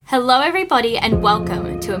Hello everybody and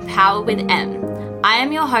welcome to Empower with Em. I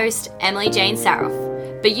am your host, Emily Jane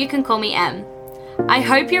Saroff, but you can call me Em. I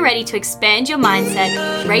hope you're ready to expand your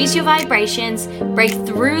mindset, raise your vibrations, break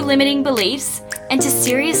through limiting beliefs, and to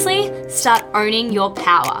seriously start owning your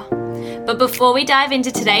power. But before we dive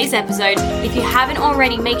into today's episode, if you haven't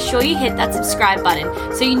already, make sure you hit that subscribe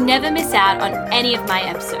button so you never miss out on any of my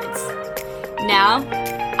episodes. Now,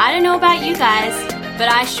 I don't know about you guys, but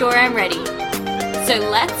I sure am ready. So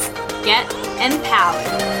let's get empowered.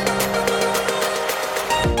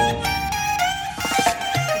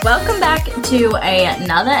 Welcome back to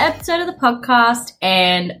another episode of the podcast,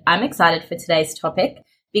 and I'm excited for today's topic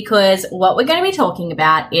because what we're going to be talking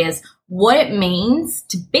about is what it means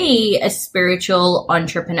to be a spiritual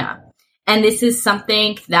entrepreneur. And this is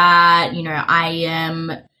something that, I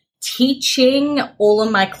am teaching all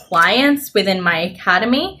of my clients within my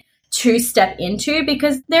academy to step into,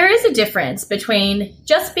 because there is a difference between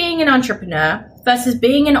just being an entrepreneur versus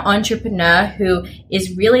being an entrepreneur who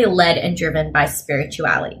is really led and driven by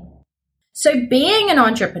spirituality. So being an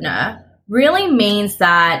entrepreneur really means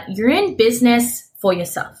that you're in business for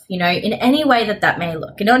yourself, in any way that may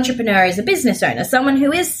look. An entrepreneur is a business owner, someone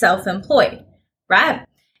who is self-employed, right?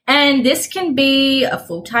 And this can be a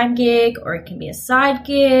full-time gig or it can be a side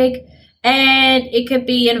gig. And it could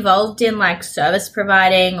be involved in like service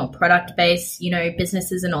providing or product-based,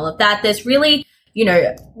 businesses and all of that. There's really,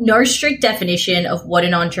 no strict definition of what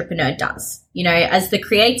an entrepreneur does. As the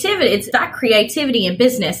creativity, it's that creativity in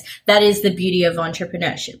business that is the beauty of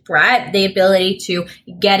entrepreneurship, right? The ability to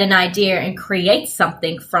get an idea and create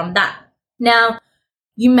something from that. Now,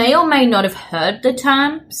 you may or may not have heard the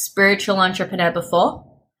term spiritual entrepreneur before,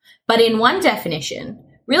 but in one definition,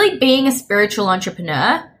 really being a spiritual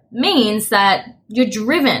entrepreneur means that you're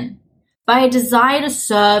driven by a desire to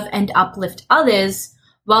serve and uplift others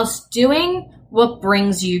whilst doing what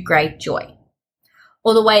brings you great joy.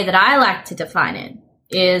 Or the way that I like to define it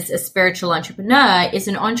is a spiritual entrepreneur is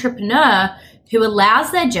an entrepreneur who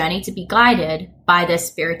allows their journey to be guided by their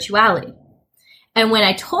spirituality. And when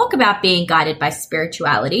I talk about being guided by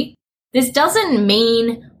spirituality, this doesn't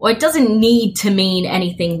mean, or it doesn't need to mean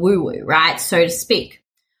anything woo-woo, right? So to speak.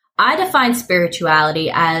 I define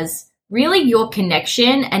spirituality as really your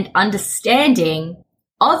connection and understanding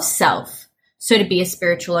of self. So to be a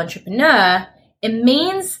spiritual entrepreneur, it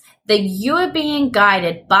means that you are being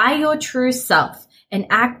guided by your true self and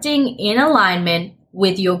acting in alignment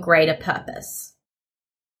with your greater purpose.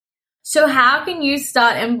 So how can you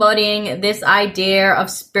start embodying this idea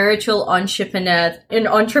of spiritual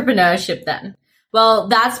entrepreneurship then? Well,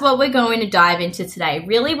 that's what we're going to dive into today.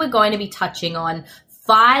 Really, we're going to be touching on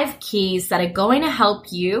 5 keys that are going to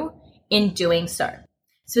help you in doing so.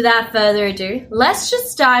 So without further ado, let's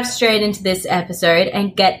just dive straight into this episode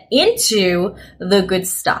and get into the good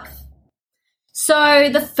stuff. So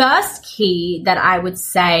the first key that I would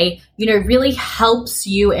say, really helps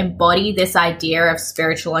you embody this idea of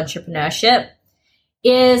spiritual entrepreneurship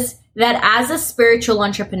is that as a spiritual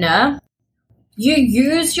entrepreneur, you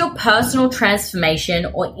use your personal transformation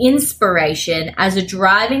or inspiration as a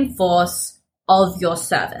driving force of your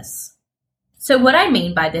service. So what I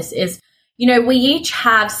mean by this is, we each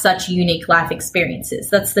have such unique life experiences.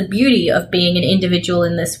 That's the beauty of being an individual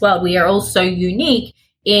in this world. We are all so unique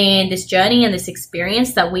in this journey and this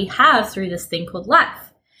experience that we have through this thing called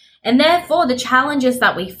life. And therefore, the challenges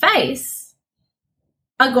that we face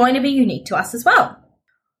are going to be unique to us as well.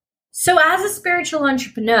 So as a spiritual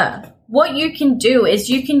entrepreneur, what you can do is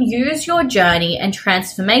you can use your journey and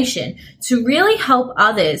transformation to really help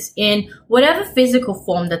others in whatever physical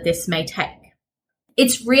form that this may take.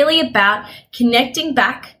 It's really about connecting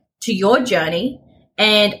back to your journey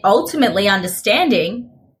and ultimately understanding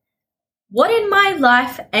what in my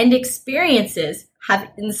life and experiences have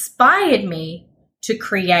inspired me to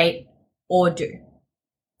create or do.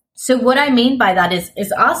 So what I mean by that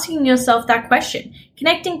is asking yourself that question,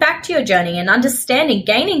 connecting back to your journey and understanding,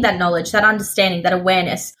 gaining that knowledge, that understanding, that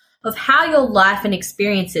awareness of how your life and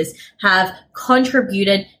experiences have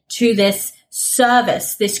contributed to this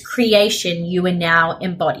service, this creation you are now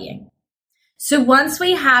embodying. So once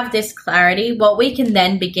we have this clarity, what we can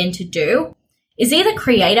then begin to do is either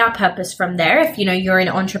create our purpose from there. If you're an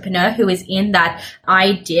entrepreneur who is in that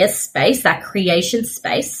idea space, that creation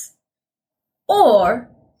space, or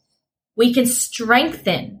we can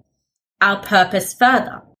strengthen our purpose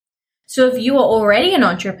further. So if you are already an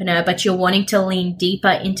entrepreneur, but you're wanting to lean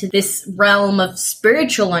deeper into this realm of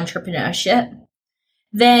spiritual entrepreneurship,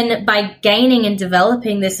 then by gaining and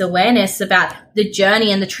developing this awareness about the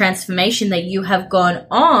journey and the transformation that you have gone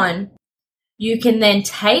on, you can then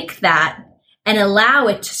take that and allow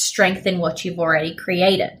it to strengthen what you've already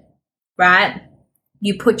created, right?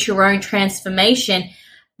 You put your own transformation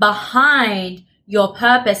behind your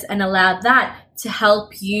purpose and allow that to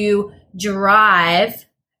help you drive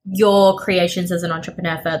your creations as an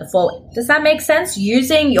entrepreneur further forward. Does that make sense?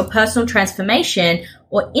 Using your personal transformation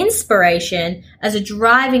or inspiration as a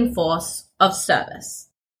driving force of service.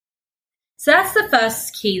 So that's the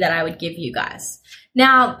first key that I would give you guys.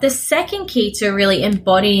 Now, the second key to really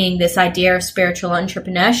embodying this idea of spiritual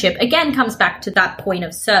entrepreneurship, again, comes back to that point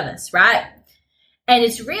of service, right? And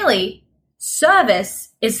it's really service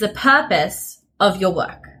is the purpose of your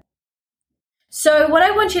work. So what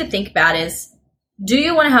I want you to think about is, do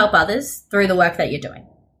you want to help others through the work that you're doing?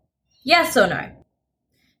 Yes or no?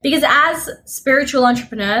 Because as spiritual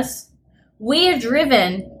entrepreneurs, we are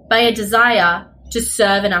driven by a desire to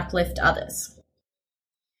serve and uplift others.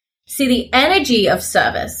 See, the energy of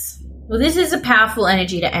service, well, this is a powerful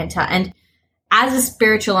energy to enter. And as a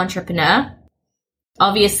spiritual entrepreneur,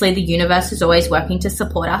 obviously the universe is always working to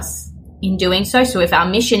support us in doing so. So if our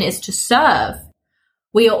mission is to serve,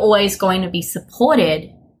 we are always going to be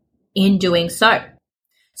supported in doing so.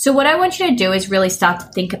 So what I want you to do is really start to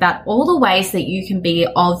think about all the ways that you can be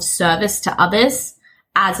of service to others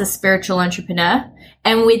as a spiritual entrepreneur.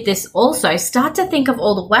 And with this also, start to think of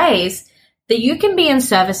all the ways that you can be in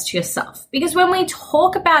service to yourself. Because when we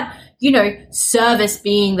talk about, service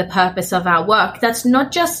being the purpose of our work, that's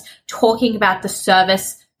not just talking about the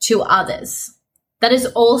service to others. That is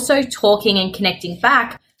also talking and connecting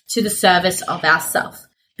back to the service of ourselves.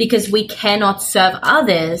 Because we cannot serve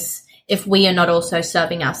others if we are not also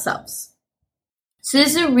serving ourselves. So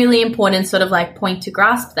this is a really important sort of like point to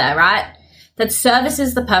grasp there, right? That service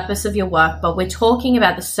is the purpose of your work, but we're talking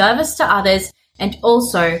about the service to others and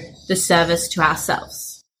also the service to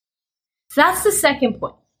ourselves. So that's the second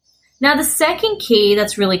point. Now, the second key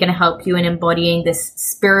that's really going to help you in embodying this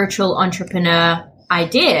spiritual entrepreneur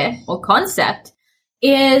idea or concept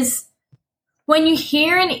is when you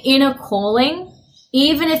hear an inner calling,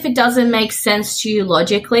 even if it doesn't make sense to you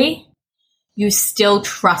logically, you still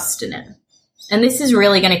trust in it. And this is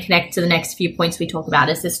really going to connect to the next few points we talk about,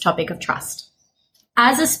 is this topic of trust.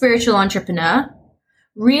 As a spiritual entrepreneur,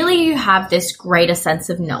 really you have this greater sense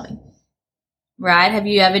of knowing, right? Have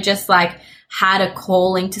you ever just like had a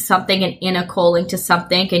calling to something, an inner calling to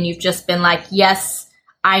something, and you've just been like, yes,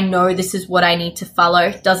 I know this is what I need to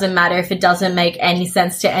follow. Doesn't matter if it doesn't make any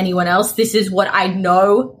sense to anyone else. This is what I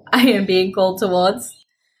know I am being called towards.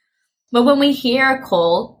 But when we hear a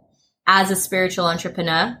call as a spiritual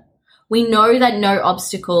entrepreneur, we know that no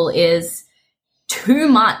obstacle is too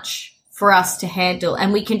much for us to handle,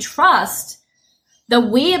 and we can trust that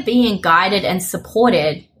we are being guided and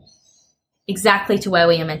supported exactly to where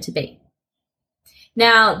we are meant to be.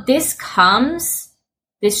 Now, this trust,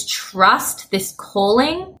 this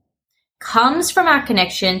calling comes from our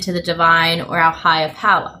connection to the divine or our higher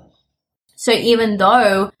power. So even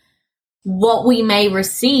though what we may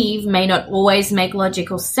receive may not always make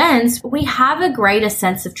logical sense, we have a greater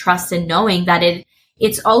sense of trust in knowing that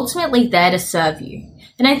it's ultimately there to serve you.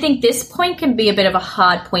 And I think this point can be a bit of a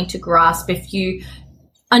hard point to grasp if you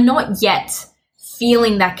are not yet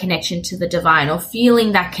feeling that connection to the divine or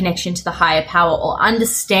feeling that connection to the higher power or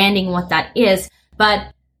understanding what that is.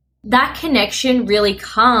 But that connection really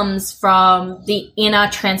comes from the inner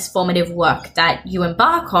transformative work that you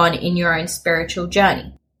embark on in your own spiritual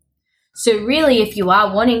journey. So really, if you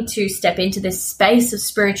are wanting to step into this space of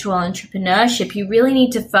spiritual entrepreneurship, you really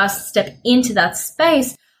need to first step into that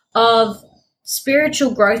space of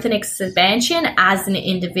spiritual growth and expansion as an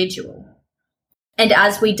individual. And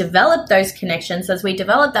as we develop those connections, as we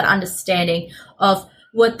develop that understanding of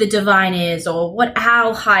what the divine is or what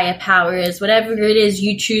our higher power is, whatever it is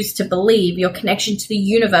you choose to believe, your connection to the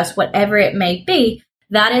universe, whatever it may be,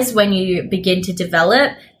 that is when you begin to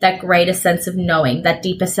develop that greater sense of knowing, that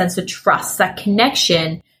deeper sense of trust, that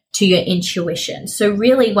connection to your intuition. So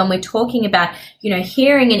really, when we're talking about,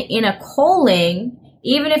 hearing an inner calling,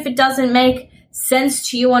 even if it doesn't make sense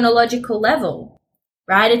to you on a logical level,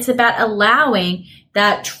 right? It's about allowing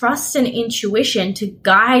that trust and intuition to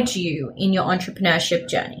guide you in your entrepreneurship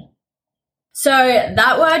journey. So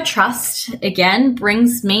that word trust, again,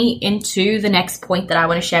 brings me into the next point that I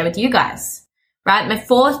want to share with you guys, right? My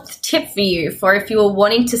fourth tip for you for if you are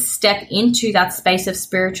wanting to step into that space of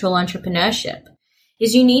spiritual entrepreneurship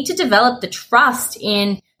is you need to develop the trust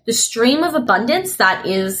in the stream of abundance that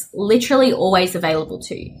is literally always available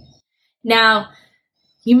to you. Now,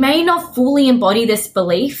 you may not fully embody this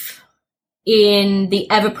belief in the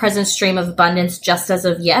ever-present stream of abundance just as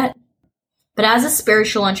of yet, but as a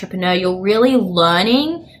spiritual entrepreneur, you're really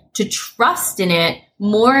learning to trust in it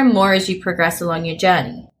more and more as you progress along your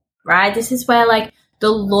journey, right? This is where like the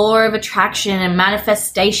law of attraction and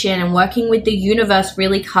manifestation and working with the universe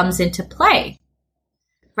really comes into play,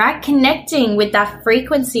 right? Connecting with that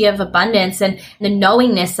frequency of abundance and the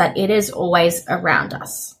knowingness that it is always around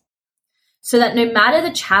us. So that no matter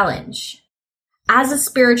the challenge, as a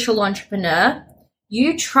spiritual entrepreneur,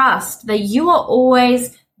 you trust that you are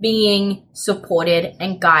always being supported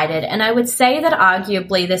and guided. And I would say that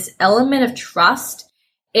arguably this element of trust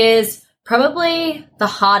is probably the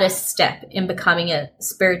hardest step in becoming a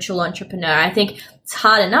spiritual entrepreneur. I think it's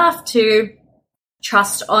hard enough to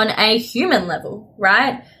trust on a human level,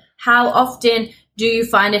 right? How often do you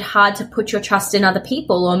find it hard to put your trust in other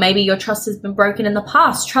people? Or maybe your trust has been broken in the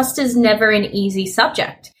past. Trust is never an easy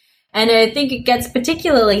subject. And I think it gets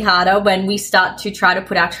particularly harder when we start to try to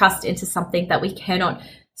put our trust into something that we cannot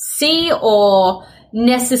see or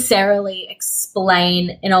necessarily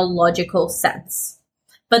explain in a logical sense.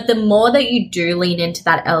 But the more that you do lean into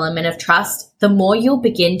that element of trust, the more you'll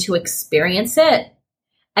begin to experience it.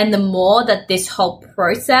 And the more that this whole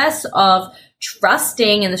process of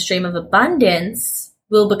trusting in the stream of abundance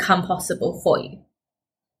will become possible for you.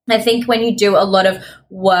 I think when you do a lot of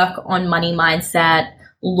work on money mindset,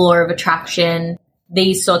 law of attraction,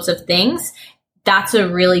 these sorts of things, that's a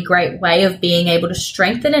really great way of being able to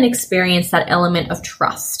strengthen and experience that element of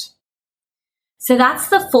trust. So that's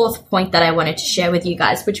the fourth point that I wanted to share with you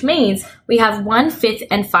guys, which means we have one fifth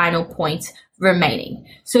and final point remaining.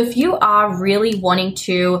 So if you are really wanting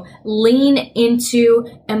to lean into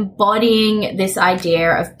embodying this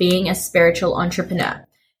idea of being a spiritual entrepreneur,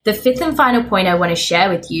 the fifth and final point I want to share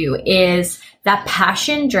with you is that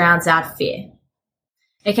passion drowns out fear.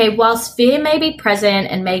 Okay, whilst fear may be present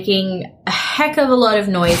and making a heck of a lot of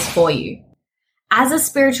noise for you, as a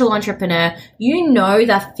spiritual entrepreneur, you know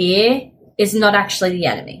that fear is not actually the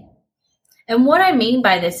enemy. And what I mean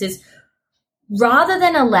by this is, rather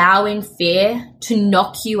than allowing fear to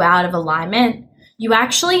knock you out of alignment, you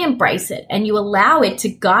actually embrace it and you allow it to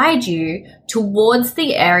guide you towards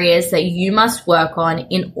the areas that you must work on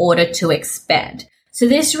in order to expand. So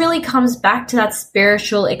this really comes back to that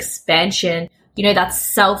spiritual expansion, that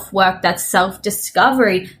self-work, that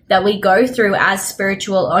self-discovery that we go through as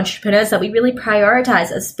spiritual entrepreneurs, that we really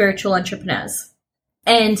prioritize as spiritual entrepreneurs.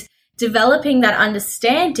 And developing that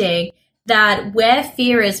understanding that where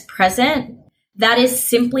fear is present, that is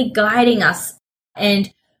simply guiding us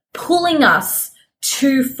and pulling us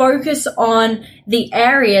to focus on the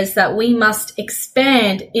areas that we must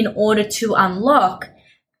expand in order to unlock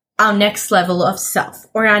our next level of self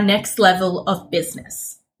or our next level of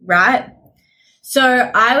business, right?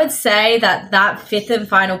 So I would say that fifth and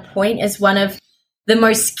final point is one of the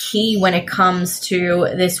most key when it comes to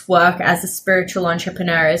this work as a spiritual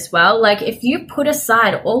entrepreneur as well. Like if you put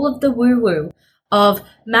aside all of the woo-woo of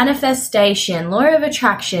manifestation, law of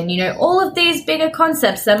attraction, all of these bigger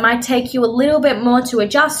concepts that might take you a little bit more to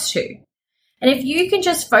adjust to. And if you can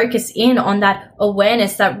just focus in on that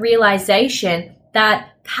awareness, that realization that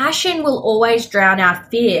passion will always drown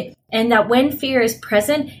out fear, and that when fear is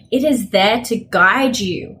present, it is there to guide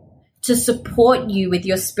you, to support you with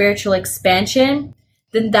your spiritual expansion,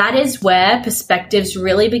 then that is where perspectives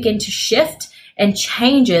really begin to shift and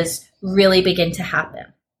changes really begin to happen.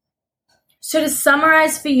 So to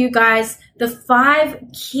summarize for you guys, the 5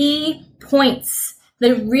 key points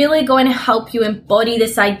that are really going to help you embody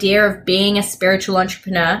this idea of being a spiritual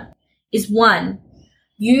entrepreneur is 1,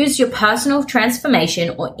 use your personal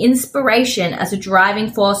transformation or inspiration as a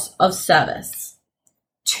driving force of service.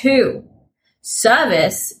 2,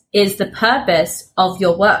 service is the purpose of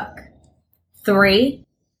your work. 3,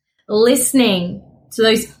 listening to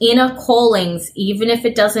those inner callings, even if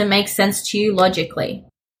it doesn't make sense to you logically.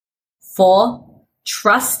 4,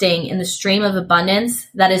 trusting in the stream of abundance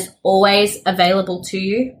that is always available to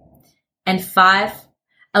you. And 5,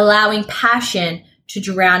 allowing passion to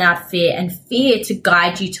drown out fear and fear to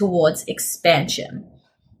guide you towards expansion.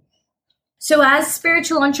 So as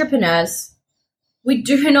spiritual entrepreneurs, we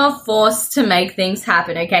do not force to make things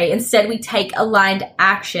happen, okay? Instead, we take aligned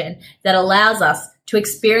action that allows us to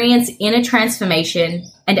experience inner transformation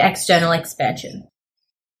and external expansion.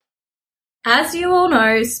 As you all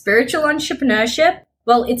know, spiritual entrepreneurship,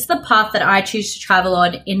 well, it's the path that I choose to travel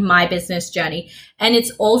on in my business journey. And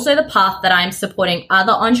it's also the path that I'm supporting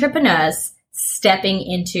other entrepreneurs stepping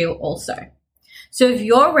into also. So if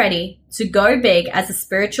you're ready to go big as a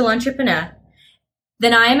spiritual entrepreneur,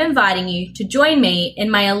 then I am inviting you to join me in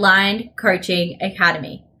my Aligned Coaching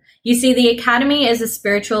Academy. You see, the Academy is a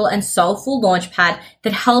spiritual and soulful launchpad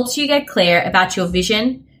that helps you get clear about your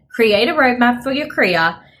vision, create a roadmap for your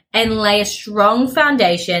career, and lay a strong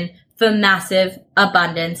foundation for massive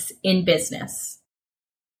abundance in business.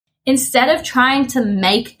 Instead of trying to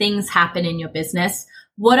make things happen in your business,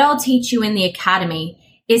 what I'll teach you in the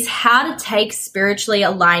academy is how to take spiritually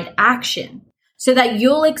aligned action so that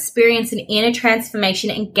you'll experience an inner transformation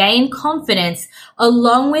and gain confidence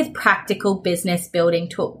along with practical business building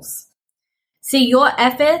tools. See, your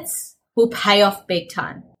efforts will pay off big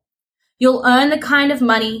time. You'll earn the kind of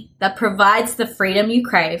money that provides the freedom you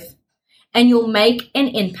crave, and you'll make an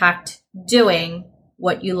impact doing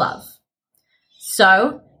what you love.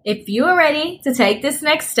 So, if you are ready to take this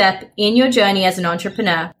next step in your journey as an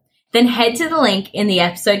entrepreneur, then head to the link in the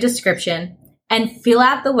episode description and fill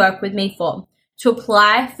out the Work With Me form to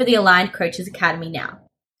apply for the Aligned Coaches Academy now.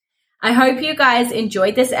 I hope you guys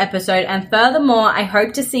enjoyed this episode, and furthermore, I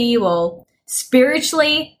hope to see you all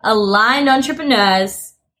spiritually aligned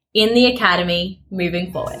entrepreneurs in the academy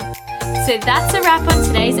moving forward. So that's a wrap on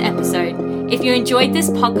today's episode. If you enjoyed this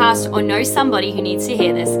podcast or know somebody who needs to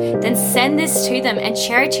hear this, then send this to them and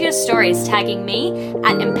share it to your stories, tagging me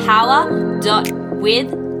at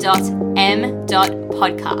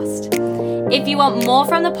empower.with.m.podcast. If you want more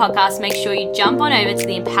from the podcast, make sure you jump on over to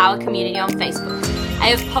the Empower community on Facebook. I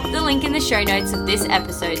have popped the link in the show notes of this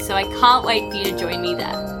episode, so I can't wait for you to join me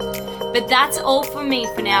there. But that's all from me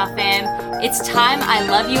for now, fam. It's time I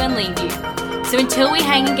love you and leave you. So until we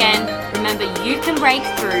hang again, remember you can break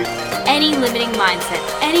through any limiting mindset,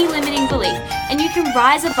 any limiting belief, and you can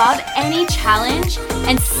rise above any challenge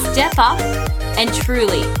and step up and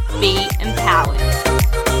truly be empowered.